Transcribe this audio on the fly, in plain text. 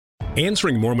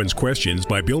Answering Mormons Questions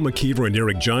by Bill McKeever and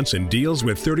Eric Johnson deals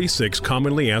with 36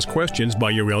 commonly asked questions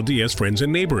by your LDS friends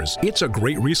and neighbors. It's a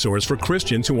great resource for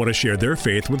Christians who want to share their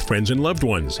faith with friends and loved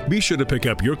ones. Be sure to pick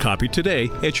up your copy today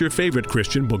at your favorite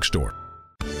Christian bookstore.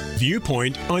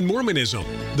 Viewpoint on Mormonism,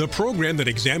 the program that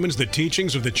examines the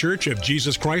teachings of the Church of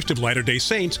Jesus Christ of Latter-day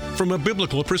Saints from a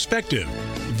biblical perspective.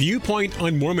 Viewpoint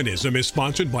on Mormonism is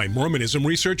sponsored by Mormonism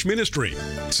Research Ministry.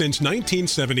 Since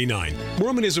 1979,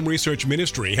 Mormonism Research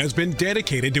Ministry has been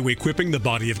dedicated to equipping the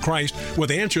body of Christ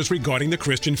with answers regarding the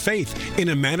Christian faith in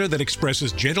a manner that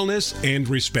expresses gentleness and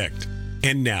respect.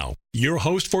 And now, your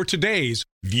host for today's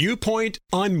Viewpoint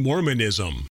on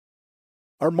Mormonism.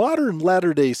 Our modern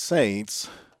Latter-day Saints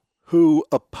who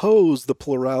oppose the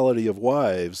plurality of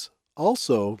wives,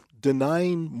 also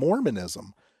denying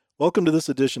Mormonism. Welcome to this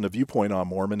edition of Viewpoint on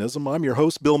Mormonism. I'm your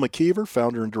host, Bill McKeever,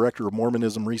 founder and director of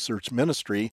Mormonism Research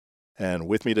Ministry. And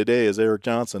with me today is Eric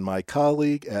Johnson, my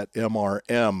colleague at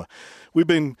MRM. We've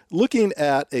been looking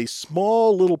at a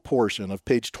small little portion of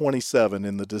page 27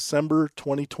 in the December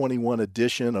 2021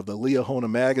 edition of the Liahona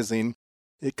magazine.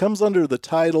 It comes under the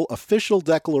title Official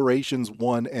Declarations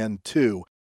 1 and 2.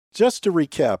 Just to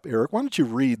recap, Eric, why don't you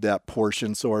read that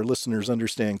portion so our listeners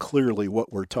understand clearly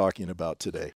what we're talking about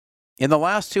today? In the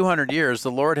last 200 years,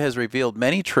 the Lord has revealed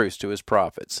many truths to his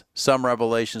prophets. Some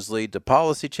revelations lead to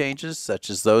policy changes, such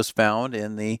as those found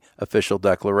in the official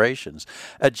declarations.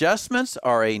 Adjustments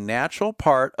are a natural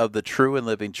part of the true and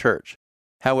living church.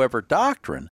 However,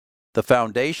 doctrine, the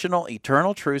foundational,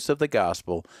 eternal truths of the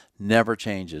gospel, never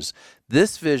changes.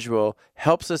 This visual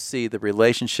helps us see the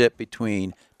relationship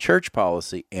between church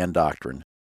policy and doctrine.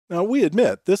 Now, we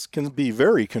admit this can be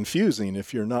very confusing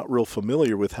if you're not real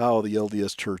familiar with how the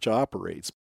LDS Church operates.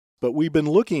 But we've been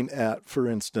looking at, for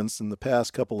instance, in the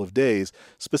past couple of days,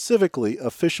 specifically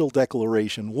Official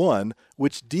Declaration 1,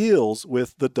 which deals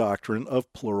with the doctrine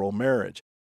of plural marriage.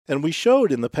 And we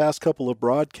showed in the past couple of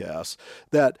broadcasts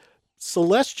that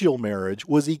celestial marriage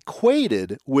was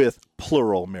equated with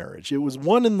plural marriage. It was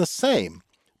one and the same.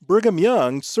 Brigham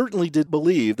Young certainly did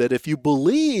believe that if you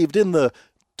believed in the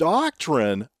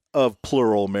doctrine of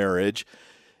plural marriage,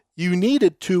 you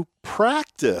needed to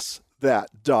practice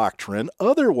that doctrine.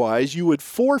 Otherwise, you would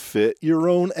forfeit your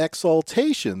own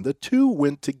exaltation. The two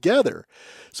went together.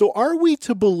 So are we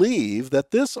to believe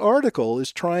that this article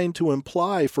is trying to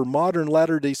imply for modern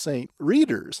Latter-day Saint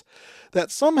readers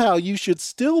that somehow you should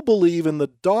still believe in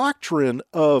the doctrine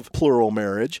of plural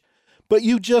marriage, but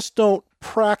you just don't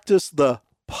practice the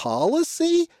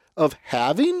policy of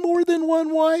having more than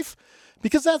one wife?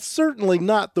 Because that's certainly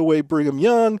not the way Brigham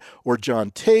Young or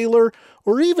John Taylor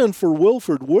or even for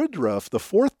Wilford Woodruff, the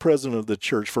fourth president of the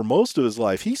church for most of his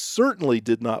life, he certainly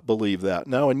did not believe that.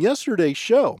 Now, in yesterday's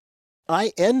show,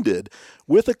 I ended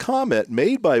with a comment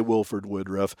made by Wilford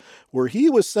Woodruff where he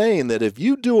was saying that if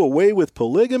you do away with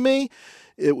polygamy,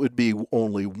 it would be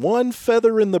only one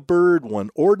feather in the bird, one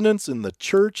ordinance in the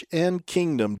church and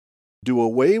kingdom. Do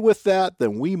away with that,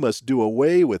 then we must do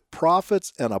away with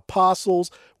prophets and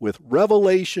apostles, with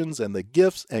revelations and the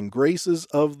gifts and graces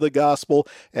of the gospel,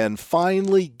 and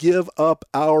finally give up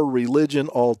our religion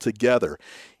altogether.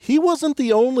 He wasn't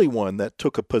the only one that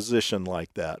took a position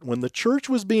like that. When the church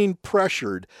was being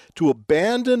pressured to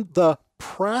abandon the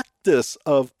practice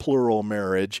of plural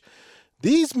marriage,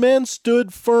 these men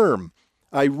stood firm.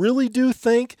 I really do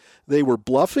think they were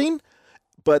bluffing.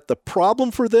 But the problem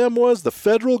for them was the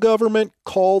federal government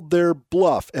called their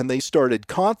bluff, and they started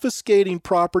confiscating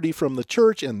property from the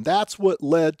church, and that's what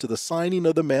led to the signing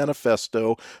of the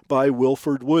manifesto by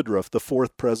Wilford Woodruff, the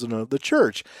fourth president of the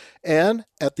church. And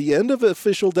at the end of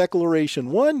Official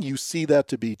Declaration 1, you see that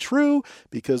to be true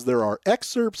because there are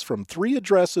excerpts from 3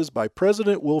 addresses by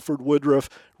President Wilford Woodruff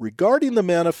regarding the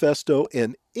manifesto,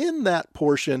 and in that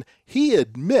portion, he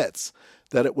admits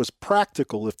that it was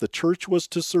practical if the church was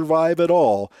to survive at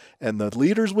all and the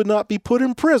leaders would not be put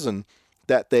in prison,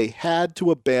 that they had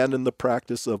to abandon the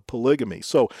practice of polygamy.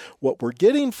 So what we're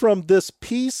getting from this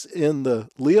piece in the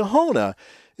Liahona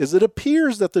is it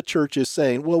appears that the church is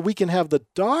saying, well, we can have the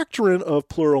doctrine of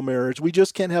plural marriage, we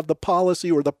just can't have the policy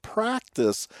or the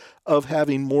practice of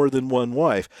having more than one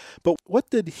wife. But what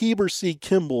did Heber C.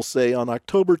 Kimball say on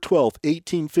October 12,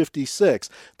 1856,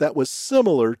 that was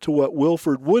similar to what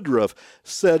Wilford Woodruff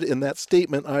said in that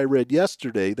statement I read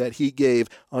yesterday that he gave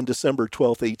on December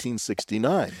 12,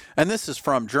 1869? And this is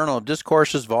from Journal of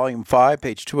Discourses, Volume 5,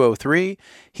 page 203.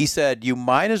 He said, "You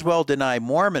might as well deny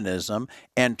Mormonism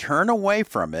and turn away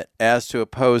from it as to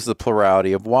oppose the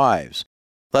plurality of wives.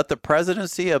 Let the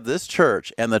presidency of this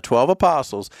church and the 12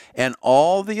 apostles and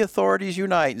all the authorities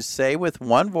unite and say with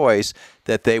one voice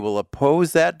that they will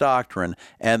oppose that doctrine,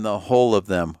 and the whole of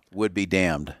them would be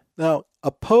damned." Now,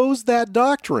 oppose that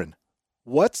doctrine.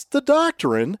 What's the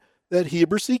doctrine that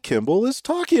Heber C. Kimball is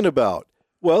talking about?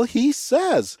 Well, he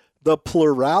says the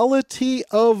plurality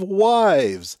of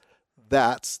wives.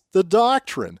 That's the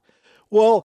doctrine.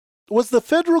 Well, was the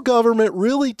federal government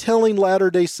really telling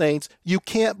Latter-day Saints you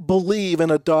can't believe in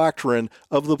a doctrine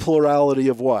of the plurality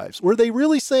of wives? Were they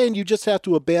really saying you just have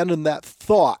to abandon that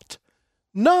thought?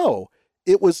 No,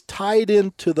 it was tied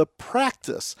into the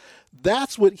practice.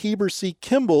 That's what Heber C.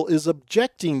 Kimball is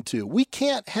objecting to. We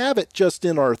can't have it just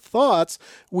in our thoughts.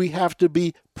 We have to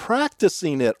be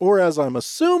practicing it, or as I'm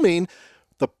assuming,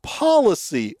 the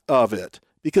policy of it,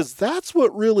 because that's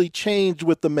what really changed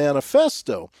with the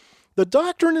manifesto. The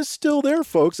doctrine is still there,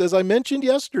 folks, as I mentioned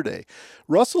yesterday.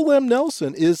 Russell M.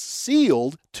 Nelson is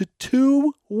sealed to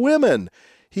 2 women.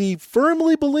 He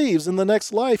firmly believes in the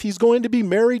next life he's going to be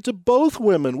married to both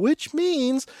women, which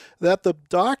means that the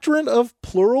doctrine of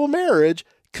plural marriage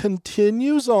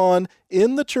continues on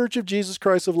in the Church of Jesus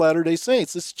Christ of Latter-day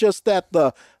Saints. It's just that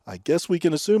I guess we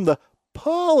can assume the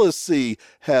policy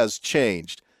has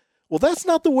changed. Well, that's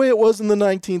not the way it was in the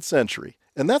 19th century.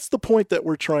 And that's the point that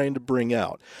we're trying to bring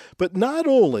out. But not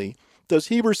only does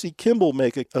Heber C. Kimball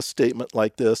make a statement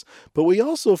like this, but we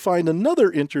also find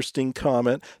another interesting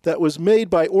comment that was made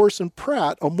by Orson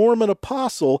Pratt, a Mormon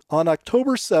apostle, on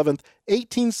October 7th,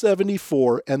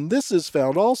 1874, and this is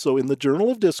found also in the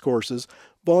Journal of Discourses,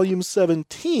 Volume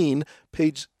 17,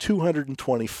 page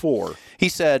 224. He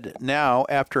said, "Now,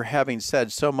 after having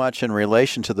said so much in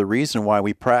relation to the reason why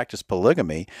we practice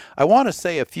polygamy, I want to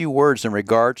say a few words in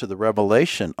regard to the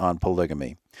revelation on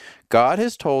polygamy. God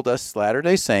has told us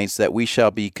Latter-day Saints that we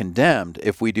shall be condemned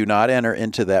if we do not enter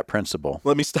into that principle."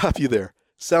 Let me stop you there.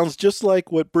 Sounds just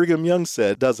like what Brigham Young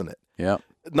said, doesn't it? Yeah.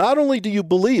 Not only do you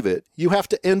believe it, you have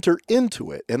to enter into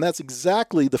it. And that's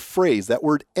exactly the phrase. That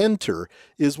word enter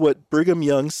is what Brigham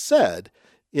Young said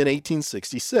in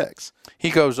 1866.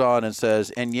 He goes on and says,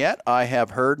 "And yet I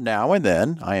have heard now and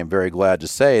then, I am very glad to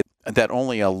say, that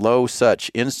only a low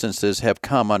such instances have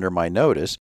come under my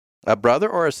notice, a brother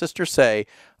or a sister say,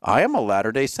 'I am a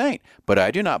Latter-day Saint, but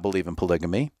I do not believe in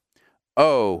polygamy.'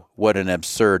 Oh, what an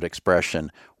absurd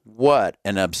expression! What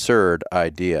an absurd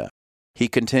idea!" He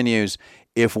continues,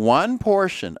 "If one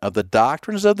portion of the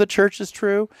doctrines of the church is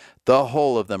true, the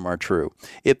whole of them are true.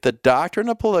 If the doctrine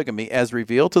of polygamy as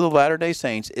revealed to the Latter-day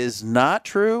Saints is not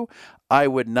true, I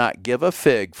would not give a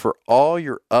fig for all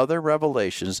your other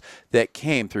revelations that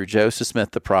came through Joseph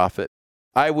Smith the prophet.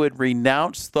 I would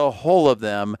renounce the whole of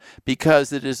them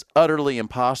because it is utterly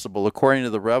impossible, according to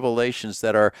the revelations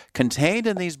that are contained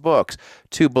in these books,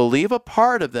 to believe a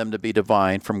part of them to be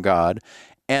divine from God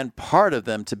and part of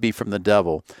them to be from the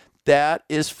devil. That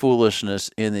is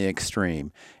foolishness in the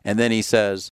extreme." And then he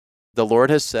says, "The Lord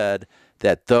has said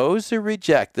that those who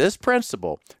reject this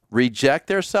principle, reject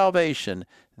their salvation,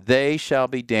 they shall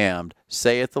be damned,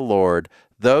 saith the Lord.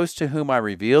 Those to whom I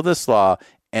reveal this law,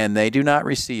 and they do not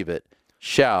receive it,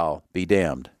 shall be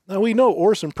damned." Now, we know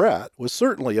Orson Pratt was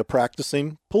certainly a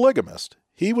practicing polygamist.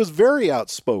 He was very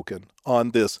outspoken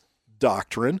on this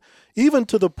doctrine, even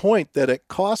to the point that it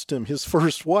cost him his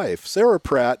first wife. Sarah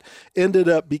Pratt ended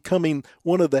up becoming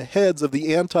one of the heads of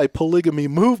the anti-polygamy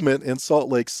movement in Salt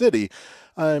Lake City.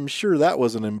 I'm sure that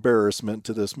was an embarrassment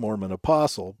to this Mormon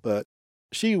apostle, but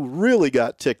she really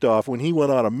got ticked off when he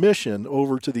went on a mission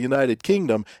over to the United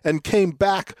Kingdom and came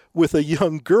back with a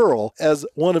young girl as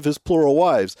one of his plural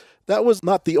wives. That was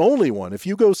not the only one. If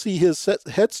you go see his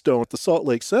headstone at the Salt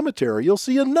Lake Cemetery, you'll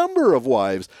see a number of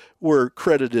wives were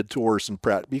credited to Orson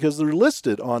Pratt because they're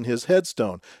listed on his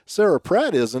headstone. Sarah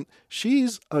Pratt isn't.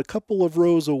 She's a couple of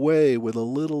rows away with a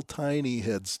little tiny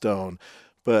headstone.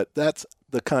 But that's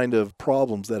the kind of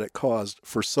problems that it caused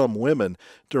for some women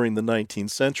during the 19th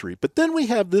century. But then we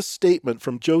have this statement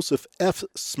from Joseph F.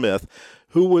 Smith,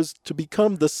 who was to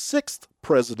become the 6th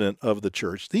president of the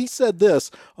church. He said this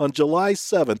on July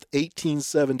 7th,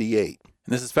 1878.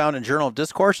 And this is found in Journal of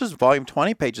Discourses, Volume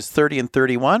 20, pages 30 and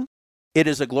 31. "It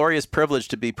is a glorious privilege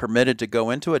to be permitted to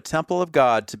go into a temple of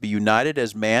God, to be united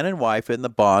as man and wife in the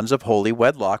bonds of holy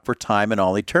wedlock for time and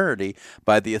all eternity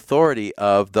by the authority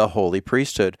of the holy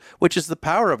priesthood, which is the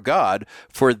power of God,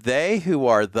 for they who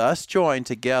are thus joined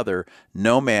together,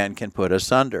 no man can put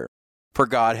asunder. For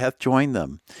God hath joined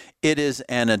them. It is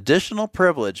an additional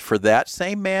privilege for that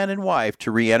same man and wife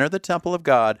to re-enter the temple of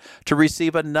God, to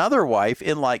receive another wife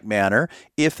in like manner,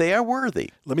 if they are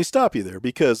worthy." Let me stop you there,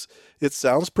 because it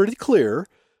sounds pretty clear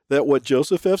that what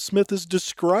Joseph F. Smith is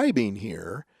describing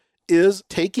here is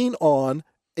taking on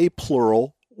a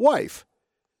plural wife.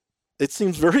 It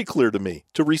seems very clear to me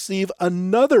to receive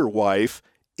another wife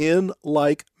in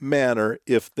like manner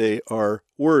if they are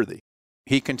worthy.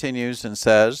 He continues and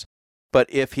says, But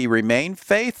if he remain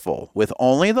faithful with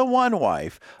only the one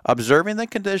wife, observing the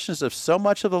conditions of so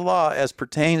much of the law as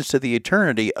pertains to the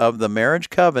eternity of the marriage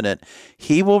covenant,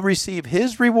 he will receive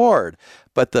his reward,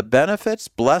 but the benefits,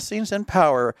 blessings, and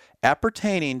power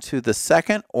appertaining to the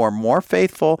second or more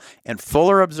faithful and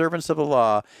fuller observance of the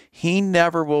law, he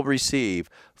never will receive,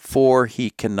 for he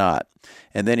cannot.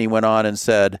 And then he went on and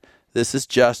said, this is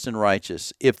just and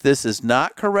righteous. If this is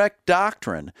not correct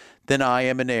doctrine, then I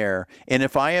am in error. And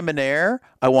if I am in error,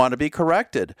 I want to be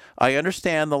corrected. I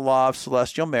understand the law of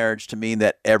celestial marriage to mean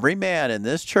that every man in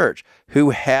this church who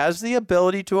has the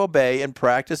ability to obey and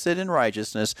practice it in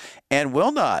righteousness and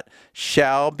will not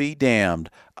shall be damned.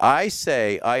 I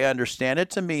say I understand it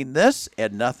to mean this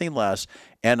and nothing less,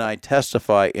 and I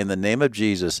testify in the name of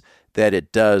Jesus that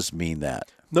it does mean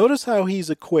that. Notice how he's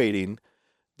equating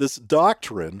this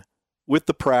doctrine with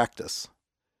the practice.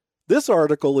 This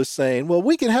article is saying, well,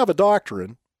 we can have a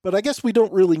doctrine, but I guess we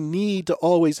don't really need to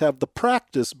always have the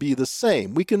practice be the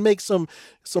same. We can make some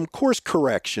course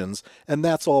corrections, and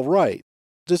that's all right.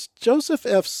 Does Joseph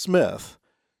F. Smith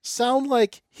sound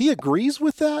like he agrees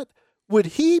with that? Would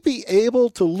he be able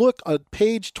to look at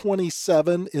page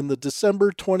 27 in the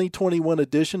December 2021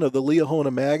 edition of the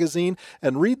Liahona magazine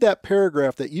and read that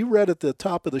paragraph that you read at the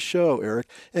top of the show, Eric,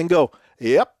 and go,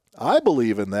 yep, I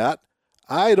believe in that?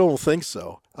 I don't think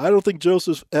so. I don't think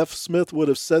Joseph F. Smith would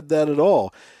have said that at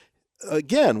all.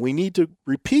 Again, we need to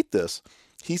repeat this.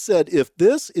 He said, if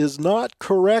this is not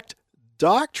correct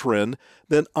doctrine,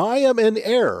 then I am in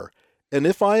error. And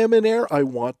if I am in error, I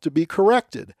want to be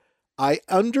corrected. I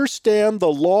understand the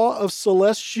law of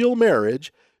celestial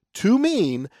marriage to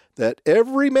mean that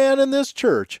every man in this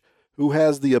church who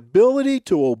has the ability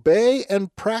to obey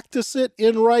and practice it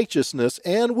in righteousness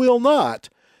and will not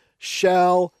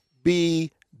shall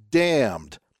be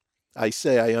damned. I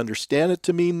say I understand it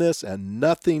to mean this and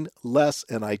nothing less,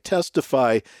 and I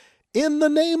testify in the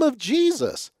name of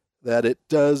Jesus that it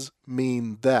does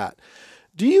mean that.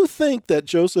 Do you think that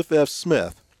Joseph F.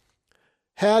 Smith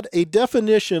had a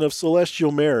definition of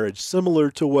celestial marriage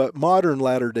similar to what modern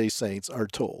Latter-day Saints are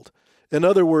told? In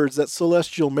other words, that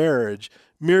celestial marriage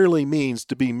merely means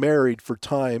to be married for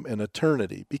time and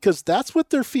eternity, because that's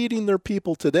what they're feeding their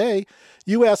people today.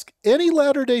 You ask any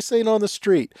Latter-day Saint on the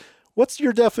street, what's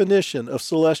your definition of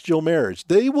celestial marriage?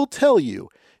 They will tell you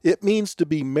it means to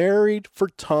be married for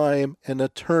time and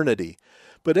eternity.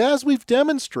 But as we've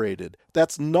demonstrated,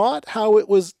 that's not how it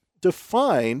was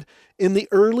defined in the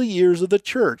early years of the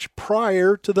church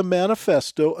prior to the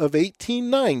Manifesto of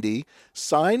 1890,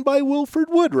 signed by Wilford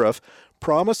Woodruff,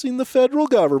 promising the federal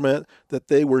government that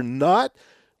they were not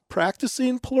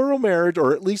practicing plural marriage,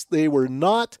 or at least they were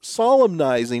not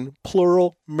solemnizing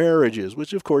plural marriages,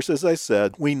 which, of course, as I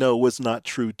said, we know was not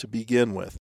true to begin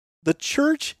with. The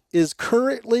church is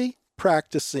currently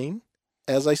practicing,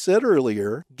 as I said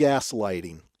earlier,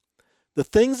 gaslighting. The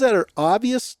things that are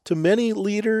obvious to many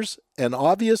leaders and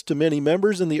obvious to many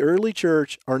members in the early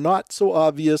church are not so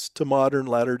obvious to modern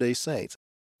Latter-day Saints.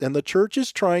 And the church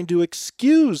is trying to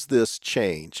excuse this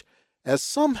change as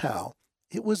somehow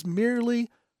it was merely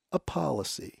a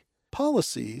policy.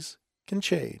 Policies can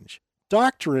change.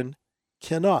 Doctrine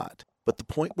cannot. But the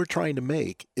point we're trying to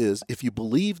make is if you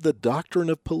believe the doctrine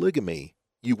of polygamy,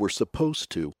 you were supposed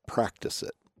to practice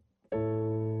it.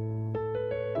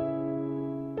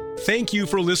 Thank you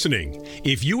for listening.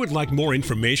 If you would like more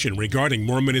information regarding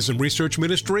Mormonism Research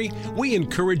Ministry, we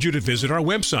encourage you to visit our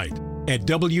website at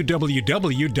www.mrm.org,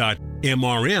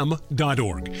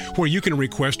 where you can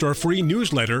request our free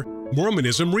newsletter,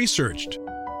 Mormonism Researched.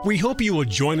 We hope you will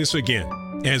join us again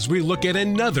as we look at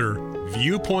another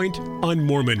viewpoint on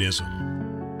Mormonism.